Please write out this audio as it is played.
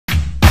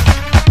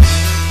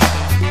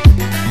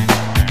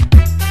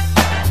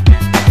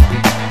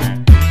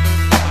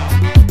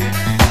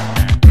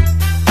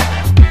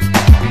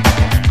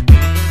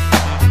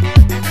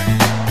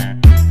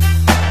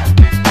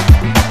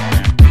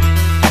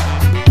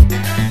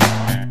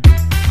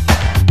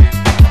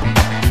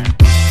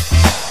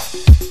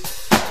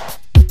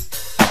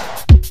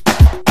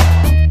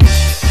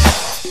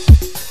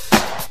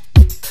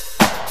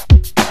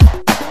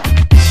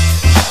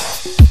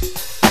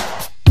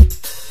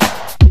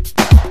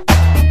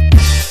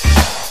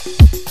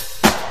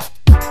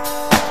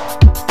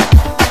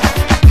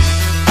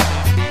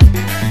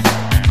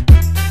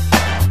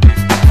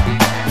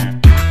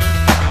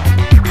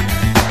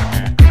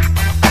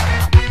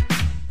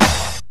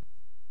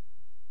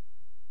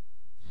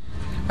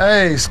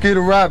Hey,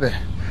 Skeeter Rabbit.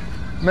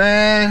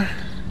 Man,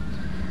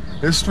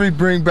 this street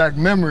bring back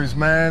memories,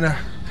 man.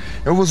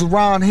 It was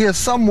around here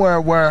somewhere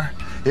where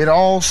it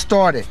all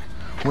started.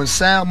 When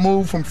Sam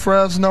moved from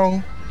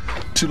Fresno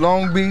to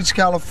Long Beach,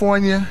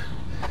 California,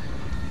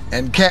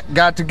 and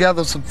got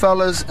together some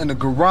fellas in the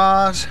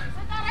garage.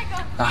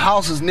 The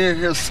house is near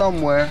here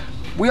somewhere.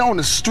 We on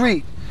the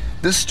street.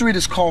 This street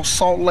is called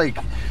Salt Lake.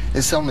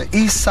 It's on the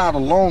east side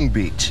of Long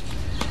Beach.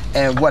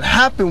 And what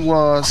happened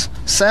was,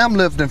 Sam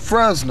lived in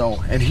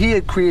Fresno, and he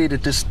had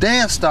created this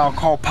dance style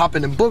called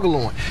Popping and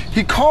Boogaloo.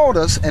 He called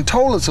us and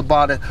told us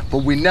about it,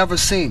 but we never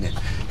seen it.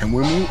 And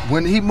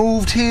when he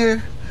moved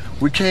here,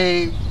 we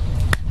came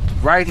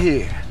right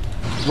here.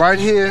 Right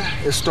here,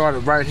 it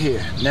started right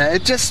here. Now,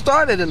 it just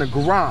started in a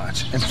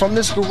garage, and from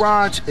this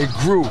garage, it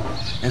grew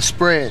and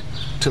spread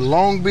to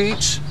Long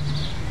Beach,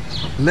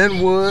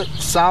 Linwood,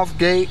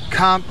 Southgate,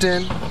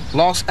 Compton,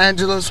 Los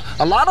Angeles.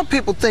 A lot of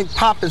people think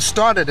popping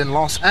started in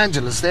Los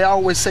Angeles. They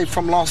always say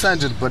from Los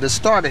Angeles, but it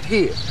started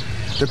here.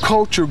 The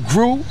culture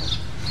grew,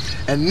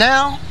 and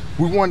now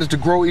we wanted to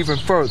grow even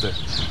further.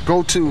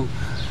 Go to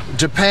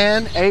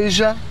Japan,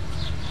 Asia,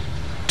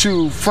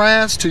 to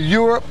France, to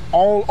Europe,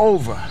 all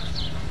over.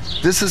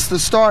 This is the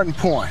starting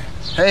point.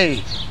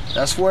 Hey,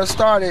 that's where it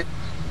started.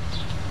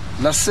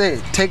 Let's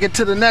see, take it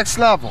to the next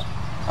level,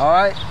 all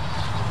right?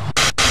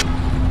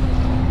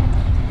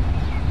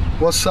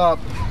 What's up?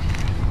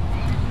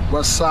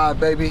 West Side,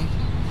 baby.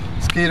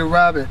 Skeeter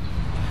Rabbit.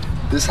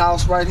 This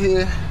house right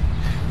here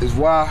is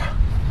where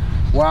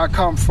I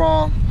come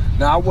from.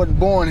 Now, I wasn't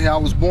born here. I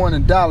was born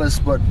in Dallas,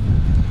 but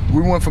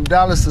we went from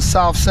Dallas to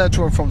South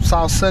Central, and from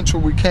South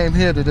Central, we came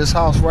here to this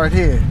house right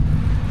here.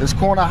 This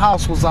corner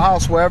house was the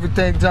house where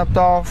everything jumped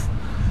off.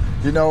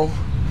 You know,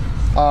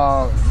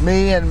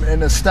 me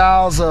and the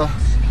styles of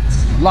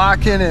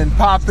locking and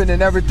popping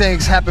and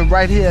everything's happened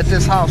right here at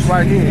this house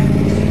right here.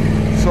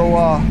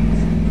 So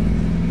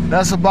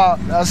that's about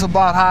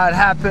how it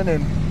happened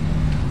and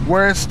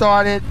where it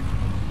started.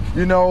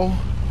 You know,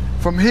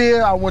 from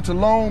here I went to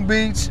Long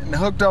Beach and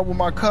hooked up with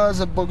my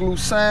cousin Boogaloo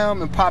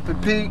Sam and Poppin'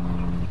 Pete.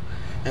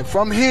 And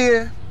from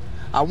here,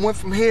 I went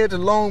from here to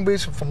Long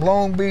Beach, and from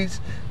Long Beach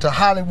to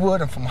Hollywood,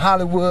 and from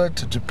Hollywood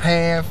to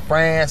Japan,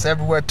 France,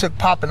 everywhere. Took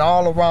popping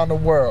all around the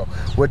world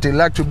with the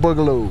electric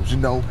boogaloos, you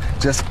know,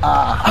 just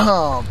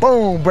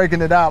boom,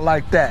 breaking it out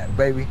like that,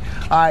 baby.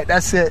 All right,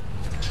 that's it.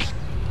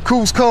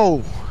 Coos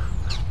Cove,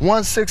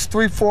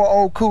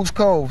 16340 Coos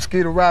Cove,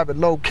 Skeeter Rabbit,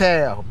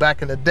 locale,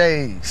 back in the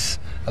days.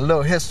 A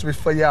little history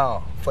for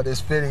y'all for this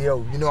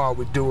video. You know how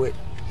we do it.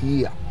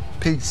 Yeah,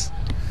 peace.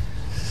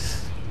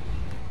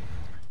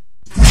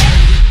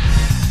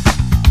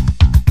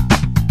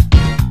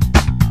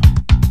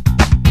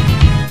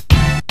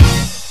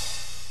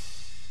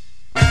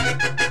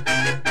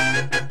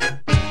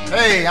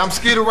 Hey, I'm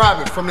Skeeter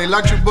Rabbit from the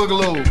Electric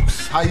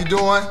Boogaloos. How you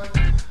doing?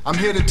 I'm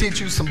here to teach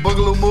you some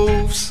boogaloo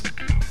moves,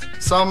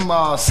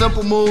 some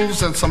simple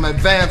moves and some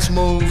advanced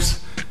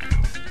moves.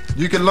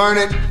 You can learn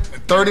it in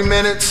 30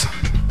 minutes.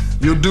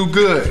 You'll do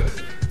good.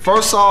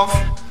 First off,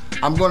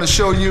 I'm going to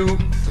show you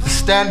the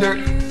standard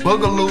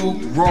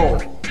boogaloo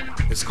roll.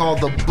 It's called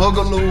the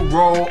boogaloo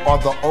roll or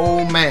the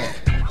old man.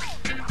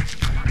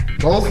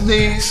 Both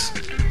knees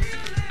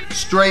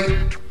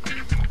straight.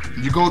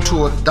 You go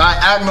to a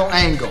diagonal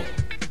angle.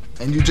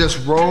 And you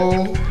just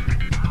roll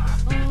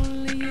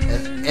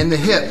in the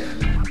hip.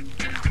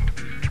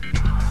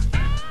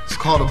 It's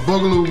called a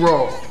boogaloo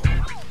roll.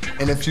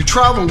 And if you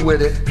travel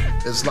with it,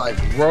 it's like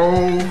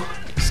roll,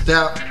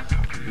 step,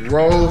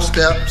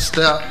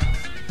 step,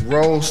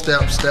 roll,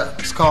 step, step.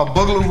 It's called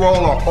boogaloo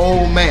roll or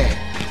old man.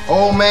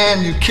 Old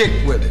man, you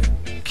kick with it.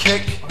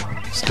 Kick,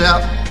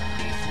 step,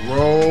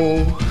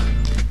 roll,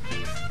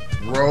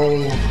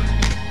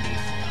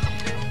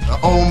 the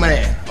old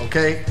man,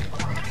 okay?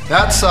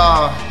 That's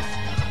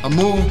a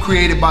move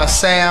created by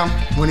Sam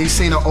when he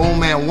seen an old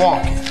man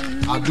walking.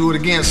 I'll do it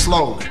again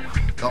slowly.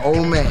 The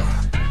old man.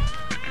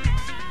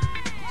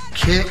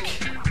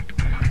 Kick,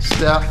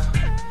 step,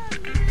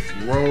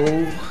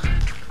 roll.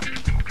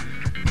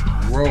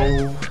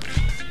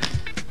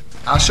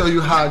 I'll show you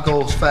how it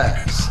goes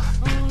fast.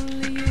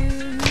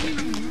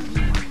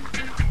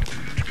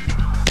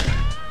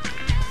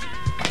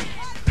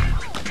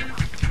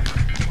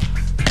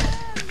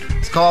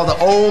 It's called the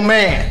old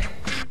man.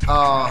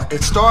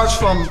 It starts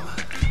from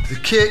the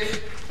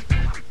kick,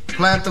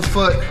 plant the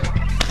foot,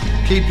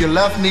 keep your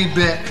left knee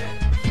bent,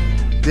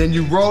 then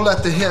you roll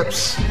at the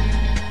hips.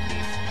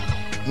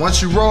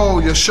 Once you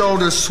roll, your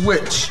shoulders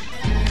switch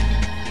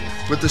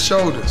with the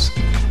shoulders.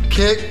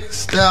 Kick,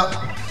 step,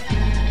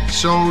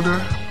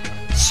 shoulder,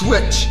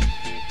 switch.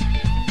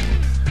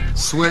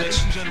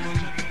 Switch,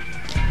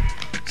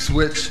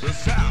 switch.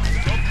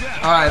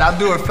 All right, I'll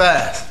do it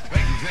fast.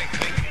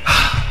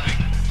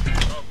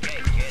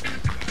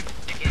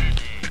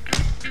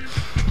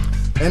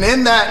 And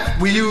in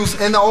that,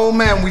 in the old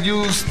man, we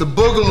use the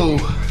boogaloo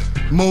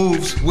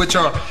moves, which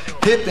are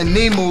hip and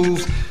knee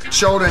moves,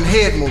 shoulder and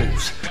head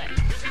moves.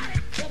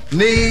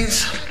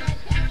 Knees,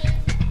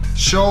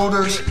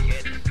 shoulders,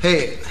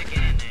 head.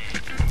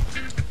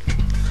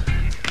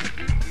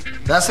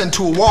 That's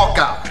into a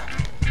walkout.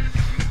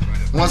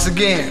 Once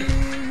again,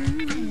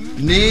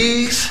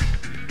 knees,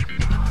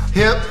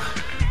 hip,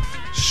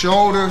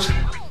 shoulders,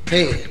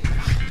 head.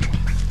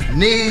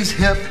 Knees,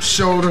 hip,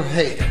 shoulder,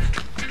 head.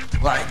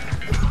 Right.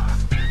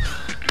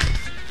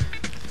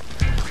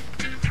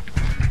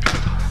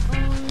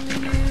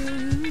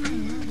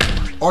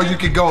 Or you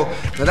could go,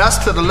 now that's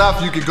to the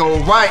left, you could go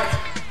right.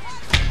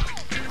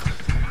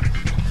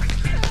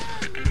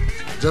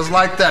 Just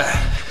like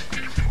that.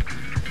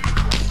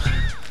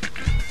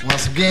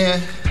 Once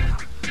again.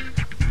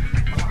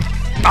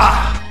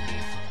 Ah!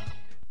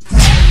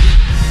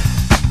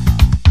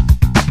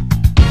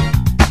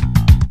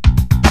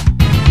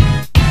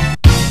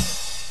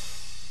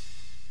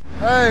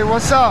 Hey,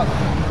 what's up?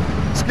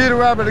 Skeeter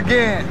Rabbit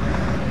again.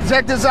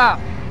 Check this out.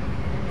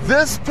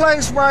 This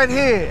place right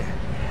here,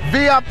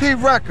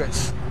 VIP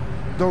Records,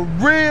 the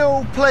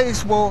real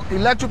place where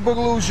Electric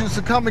Boogaloos used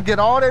to come and get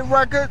all their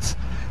records.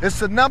 It's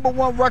the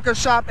 #1 record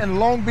shop in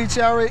Long Beach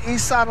area,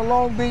 east side of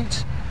Long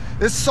Beach.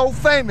 It's so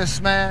famous,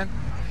 man.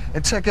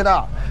 And check it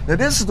out. Now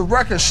this is the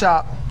record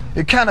shop.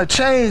 It kind of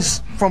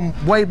changed from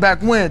way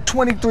back when,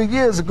 23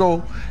 years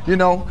ago. You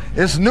know,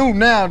 it's new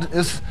now.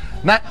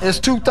 It's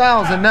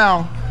 2000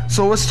 now,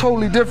 so it's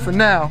totally different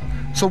now.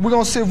 So we're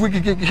gonna see if we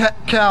can get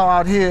Cal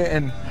out here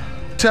and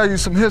tell you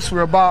some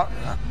history about,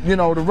 you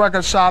know, the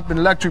record shop and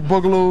Electric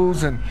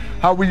Boogaloos and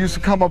how we used to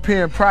come up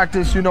here and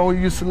practice. You know,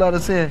 he used to let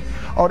us in.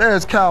 Oh,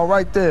 there's Cal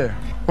right there.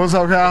 What's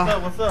up,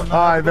 Cal? What's up, man?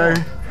 All right,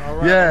 baby. All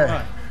right, yeah. all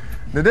right.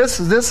 Now this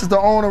is the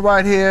owner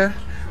right here.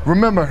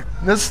 Remember,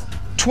 this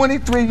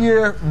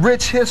 23-year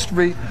rich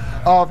history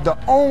of the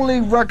only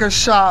record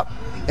shop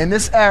in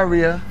this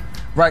area.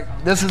 Right,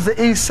 this is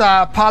the east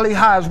side. Poly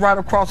High is right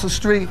across the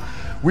street.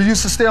 We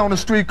used to stay on a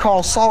street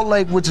called Salt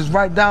Lake, which is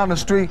right down the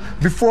street,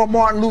 before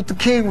Martin Luther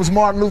King was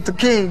Martin Luther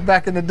King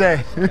back in the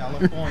day.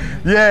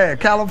 California. Yeah,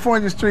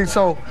 California Street.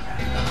 So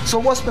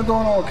what's been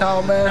going on,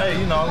 Cal, man? Hey,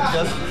 you know,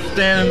 just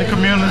staying in the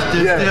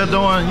community, just still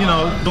doing, you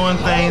know, doing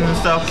things and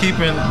stuff,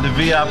 keeping the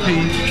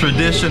VIP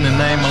tradition and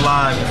name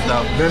alive and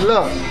stuff. Then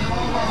look,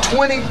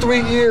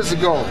 23 years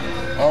ago,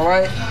 all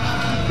right?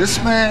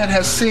 This man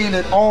has seen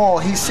it all.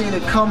 He's seen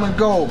it come and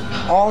go.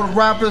 All the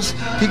rappers,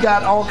 he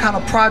got all kind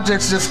of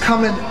projects just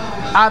coming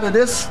out of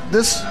this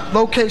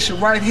location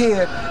right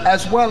here,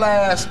 as well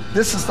as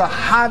this is the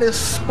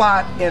hottest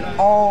spot in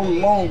all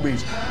Long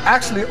Beach.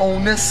 Actually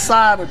on this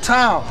side of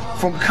town,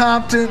 from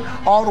Compton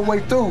all the way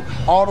through,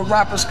 all the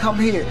rappers come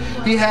here.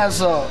 He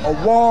has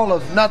a wall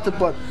of nothing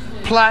but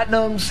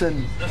platinums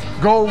and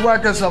gold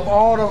records of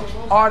all the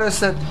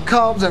artists that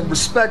comes and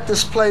respect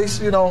this place.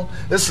 You know,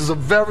 this is a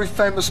very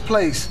famous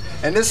place,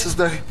 and this is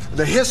the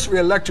history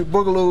of Electric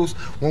Boogaloos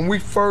when we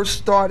first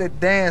started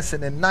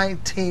dancing in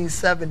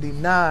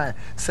 1979,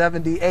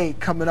 78,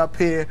 coming up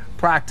here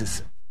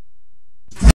practicing.